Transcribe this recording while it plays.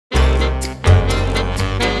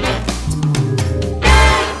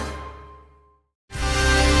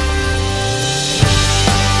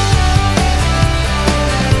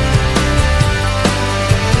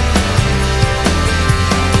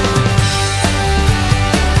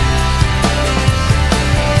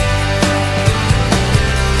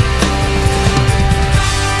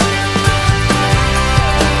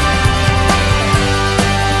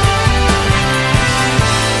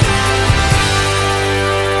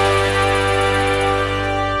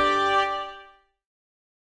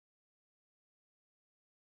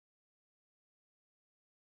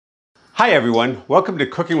Hi everyone, welcome to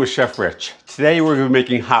Cooking with Chef Rich. Today we're going to be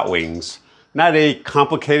making hot wings. Not a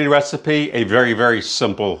complicated recipe, a very, very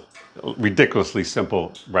simple, ridiculously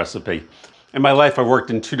simple recipe. In my life I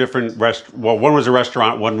worked in two different one was a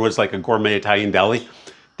restaurant, one was like a gourmet Italian deli.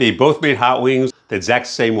 They both made hot wings the exact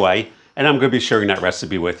same way, and I'm going to be sharing that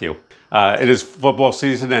recipe with you. It is football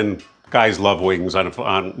season and guys love wings when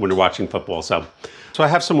they're watching football. So I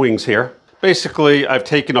have some wings here. Basically, I've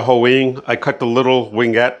taken a whole wing, I cut the little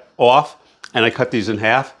wingette off, and I cut these in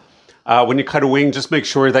half. When you cut a wing, just make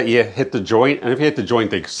sure that you hit the joint, and if you hit the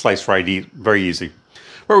joint, they slice right very easy.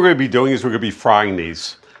 What we're going to be doing is we're going to be frying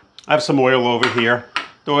these. I have some oil over here.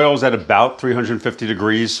 The oil is at about 350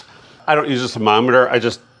 degrees. I don't use a thermometer, I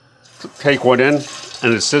just take one in,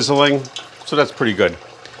 and it's sizzling, so that's pretty good.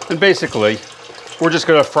 And basically, we're just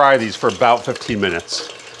going to fry these for about 15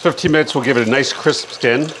 minutes. 15 minutes will give it a nice crisp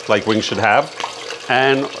skin, like wings should have,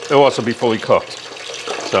 and it'll also be fully cooked.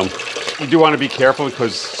 So you do want to be careful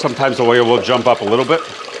because sometimes the oil will jump up a little bit.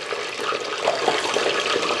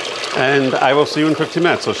 And I will see you in 15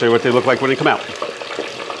 minutes. I'll show you what they look like when they come out.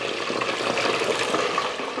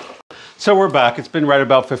 So we're back. It's been right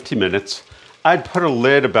about 15 minutes. I'd put a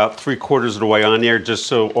lid about 3/4 of the way on there just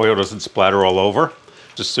so oil doesn't splatter all over,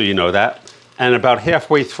 just so you know that. And about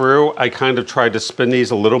halfway through, I kind of tried to spin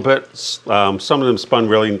these a little bit. Some of them spun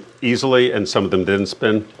really easily and some of them didn't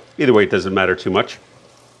spin. Either way, it doesn't matter too much.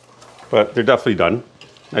 But they're definitely done,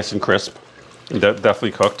 nice and crisp, and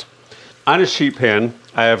definitely cooked. On a sheet pan,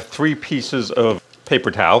 I have 3 pieces of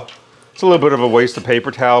paper towel. It's a little bit of a waste of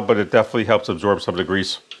paper towel, but it definitely helps absorb some of the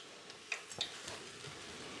grease.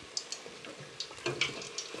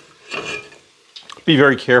 Be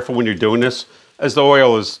very careful when you're doing this, as the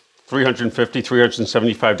oil is 350,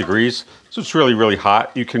 375 degrees, so it's really, really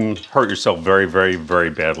hot. You can hurt yourself very, very, very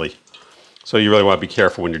badly. So you really want to be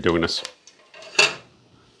careful when you're doing this.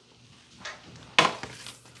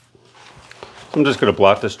 I'm just going to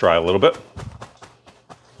blot this dry a little bit.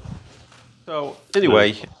 So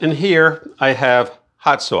anyway, in here I have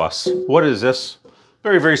hot sauce. What is this?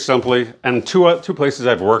 Very, very simply, and two places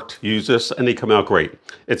I've worked use this and they come out great.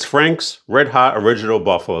 It's Frank's Red Hot Original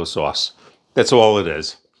Buffalo Sauce. That's all it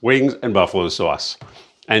is. Wings and buffalo sauce.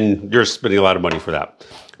 And you're spending a lot of money for that.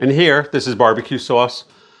 And here, this is barbecue sauce.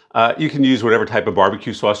 You can use whatever type of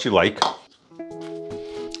barbecue sauce you like.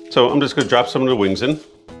 So I'm just going to drop some of the wings in.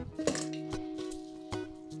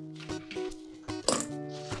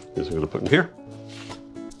 This I'm going to put in here.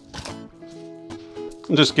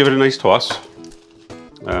 And just give it a nice toss.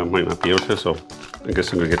 Might not be able to, so I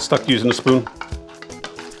guess I'm going to get stuck using a spoon.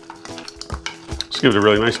 Just give it a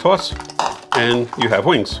really nice toss, and you have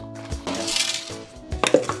wings.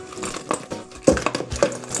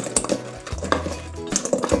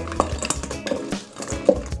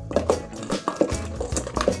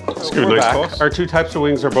 Just give it a nice toss. Our 2 types of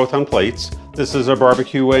wings are both on plates. This is a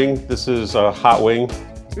barbecue wing. This is a hot wing.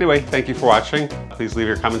 Anyway, thank you for watching. Please leave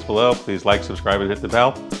your comments below. Please like, subscribe, and hit the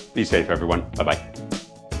bell. Be safe, everyone. Bye-bye.